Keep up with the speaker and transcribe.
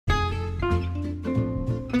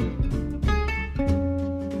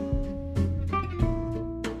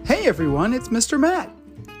Hey everyone, it's Mr. Matt.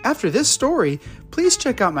 After this story, please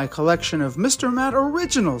check out my collection of Mr. Matt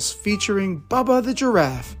Originals featuring Bubba the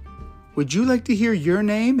Giraffe. Would you like to hear your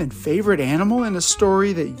name and favorite animal in a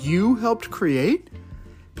story that you helped create?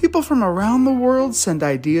 People from around the world send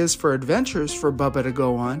ideas for adventures for Bubba to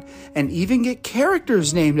go on and even get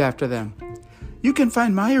characters named after them. You can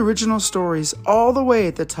find my original stories all the way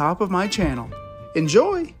at the top of my channel.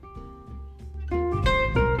 Enjoy!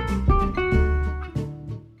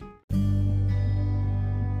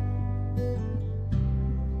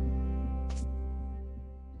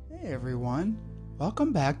 Hey everyone,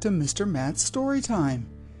 welcome back to Mr. Matt's Storytime.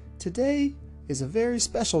 Today is a very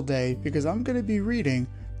special day because I'm going to be reading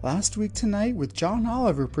Last Week Tonight with John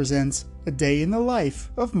Oliver presents A Day in the Life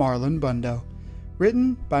of Marlon Bundo,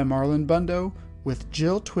 written by Marlon Bundo with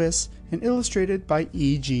Jill Twiss and illustrated by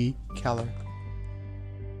E.G. Keller.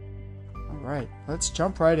 Alright, let's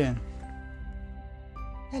jump right in.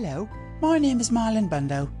 Hello, my name is Marlon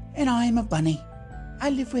Bundo, and I am a bunny. I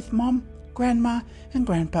live with Mom, Grandma, and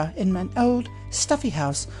Grandpa in an old, stuffy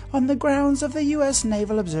house on the grounds of the U.S.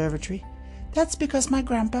 Naval Observatory. That's because my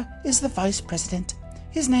grandpa is the Vice President.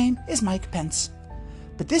 His name is Mike Pence.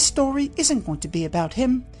 But this story isn't going to be about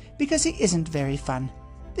him, because he isn't very fun.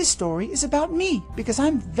 This story is about me, because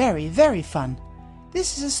I'm very, very fun.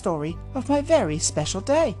 This is a story of my very special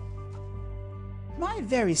day. My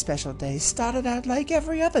very special day started out like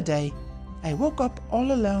every other day. I woke up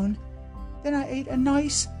all alone. Then I ate a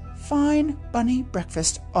nice, fine bunny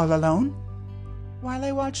breakfast all alone, while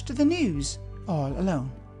I watched the news all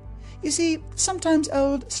alone. You see, sometimes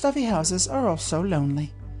old, stuffy houses are also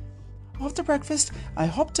lonely. After breakfast, I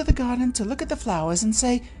hopped to the garden to look at the flowers and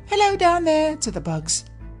say, "Hello down there," to the bugs.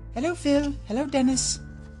 "Hello, Phil. Hello, Dennis."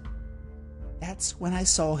 That's when I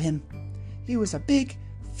saw him. He was a big,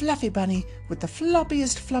 fluffy bunny with the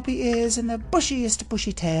floppiest floppy ears and the bushiest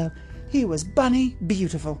bushy tail. He was Bunny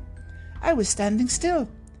Beautiful. I was standing still,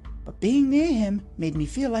 but being near him made me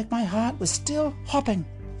feel like my heart was still hopping.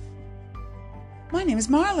 "My name is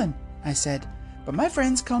Marlon," I said, "but my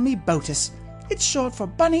friends call me Botus. It's short for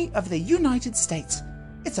Bunny of the United States.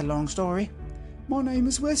 It's a long story." "My name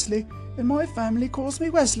is Wesley, and my family calls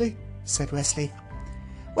me Wesley," said Wesley.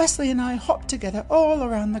 Wesley and I hopped together all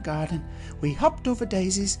around the garden. We hopped over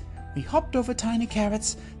daisies. We hopped over tiny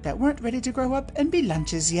carrots that weren't ready to grow up and be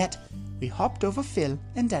lunches yet. We hopped over Phil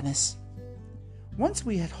and Dennis. Once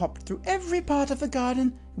we had hopped through every part of the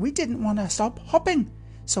garden, we didn't want to stop hopping.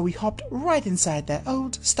 So we hopped right inside that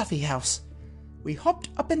old stuffy house. We hopped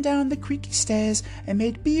up and down the creaky stairs and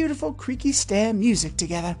made beautiful creaky stair music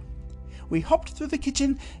together. We hopped through the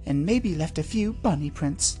kitchen and maybe left a few bunny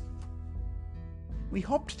prints. We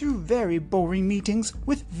hopped through very boring meetings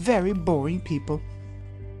with very boring people.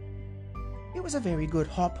 It was a very good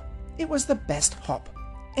hop. It was the best hop.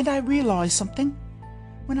 And I realized something.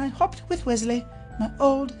 When I hopped with Wesley, my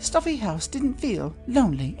old stuffy house didn't feel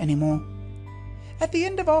lonely anymore. At the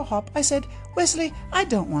end of our hop, I said, "Wesley, I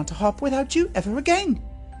don't want to hop without you ever again."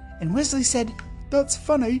 And Wesley said, "That's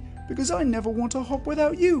funny, because I never want to hop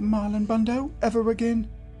without you, Marlon Bundo, ever again."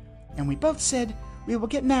 And we both said we will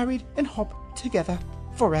get married and hop together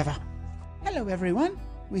forever. "Hello, everyone,"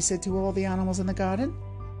 we said to all the animals in the garden.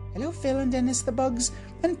 "Hello, Phil and Dennis the bugs,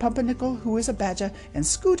 and Pumpernickel, who is a badger, and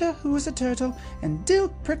Scooter, who is a turtle, and Dill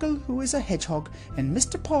Prickle, who is a hedgehog, and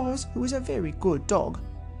Mr. Paws, who is a very good dog.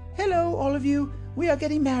 Hello, all of you. We are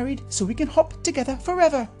getting married so we can hop together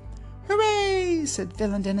forever." "Hooray!" said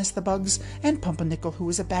Phil and Dennis the bugs, and Pumpernickel, who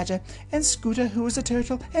is a badger, and Scooter, who is a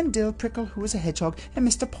turtle, and Dill Prickle, who is a hedgehog, and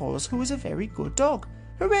Mr. Paws, who is a very good dog.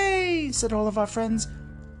 "Hooray!" said all of our friends,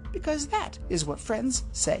 because that is what friends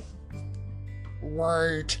say.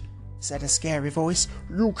 "Wait," said a scary voice.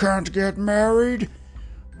 "you can't get married."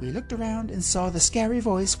 We looked around and saw the scary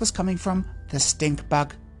voice was coming from the stink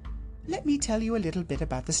bug. Let me tell you a little bit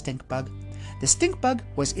about the stink bug. The stink bug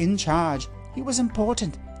was in charge. He was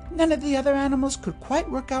important. None of the other animals could quite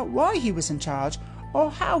work out why he was in charge or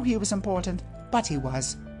how he was important, but he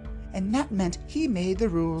was. And that meant he made the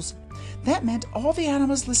rules. That meant all the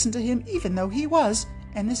animals listened to him even though he was,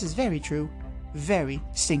 and this is very true, very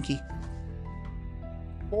stinky.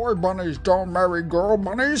 "Boy bunnies don't marry girl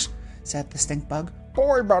bunnies," said the stink bug.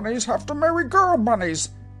 "Boy bunnies have to marry girl bunnies."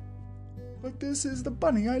 "But this is the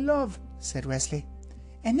bunny I love," said Wesley.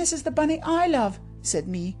 "And this is the bunny I love," said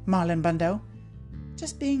me, Marlon Bundo.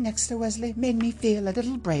 Just being next to Wesley made me feel a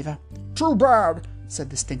little braver. "Too bad," said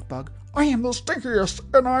the stink bug. "I am the stinkiest,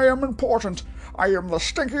 and I am important. I am the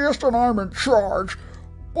stinkiest, and I'm in charge.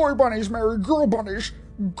 Boy bunnies marry girl bunnies.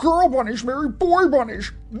 Girl bunnies marry boy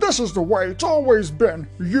bunnies. This is the way it's always been.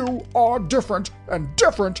 You are different, and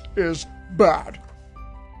different is bad."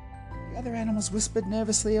 other animals whispered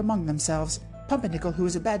nervously among themselves. Pumpernickel, who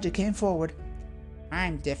was a badger, came forward.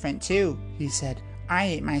 I'm different too, he said. I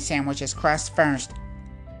ate my sandwich's crust first.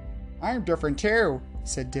 I'm different too,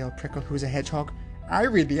 said Dale Prickle, who was a hedgehog. I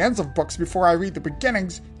read the ends of books before I read the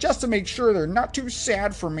beginnings, just to make sure they're not too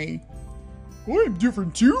sad for me. I'm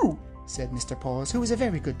different too, said Mr. Paws, who was a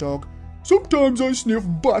very good dog. Sometimes I sniff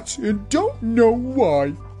butts and don't know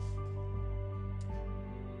why.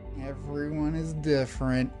 Everyone is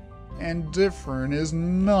different, and different is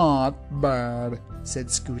not bad, said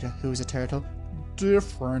Scooter, who was a turtle.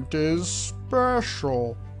 Different is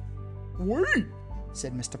special. Wait,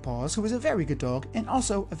 said Mr. Paws, who was a very good dog and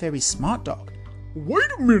also a very smart dog. Wait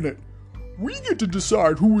a minute. We get to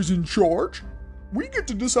decide who is in charge. We get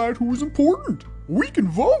to decide who is important. We can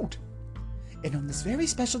vote. And on this very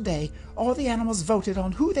special day, all the animals voted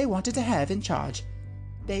on who they wanted to have in charge.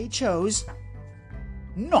 They chose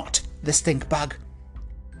not the stink bug.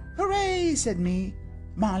 Hooray, said me,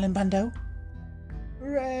 Marlin Bundo.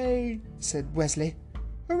 Hooray, said Wesley.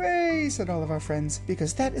 Hooray, said all of our friends,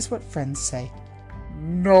 because that is what friends say.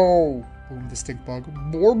 No, boomed the stink bug.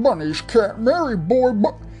 Boy bunnies can't marry boy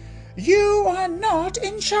bu— You are not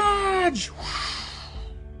in charge!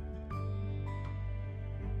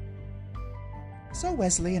 So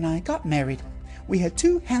Wesley and I got married. We had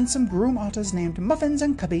 2 handsome groom otters named Muffins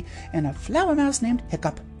and Cubby, and a flower mouse named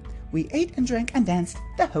Hiccup. We ate and drank and danced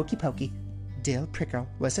the hokey pokey. Dale Prickle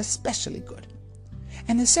was especially good.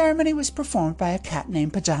 And the ceremony was performed by a cat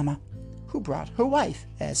named Pajama, who brought her wife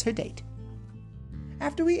as her date.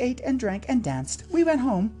 After we ate and drank and danced, we went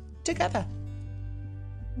home together.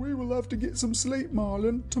 We will have to get some sleep,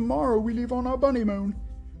 Marlin. Tomorrow we leave on our bunny moon.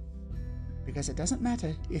 Because it doesn't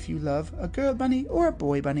matter if you love a girl bunny or a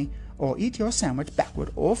boy bunny, or eat your sandwich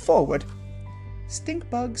backward or forward. Stink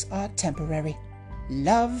bugs are temporary.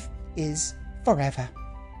 Love is forever.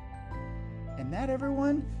 And that,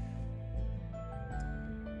 everyone,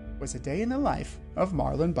 was a day in the life of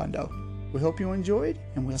Marlin Bundo. We hope you enjoyed,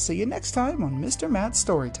 and we'll see you next time on Mr. Matt's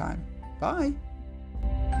Storytime. Bye.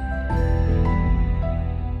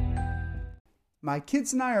 My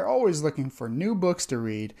kids and I are always looking for new books to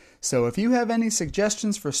read, so if you have any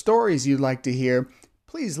suggestions for stories you'd like to hear,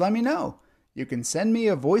 please let me know. You can send me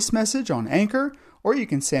a voice message on Anchor, or you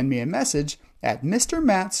can send me a message at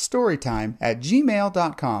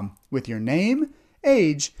mrmattsstorytime@gmail.com with your name,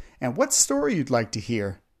 age, and what story you'd like to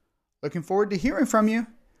hear. Looking forward to hearing from you.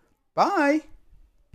 Bye!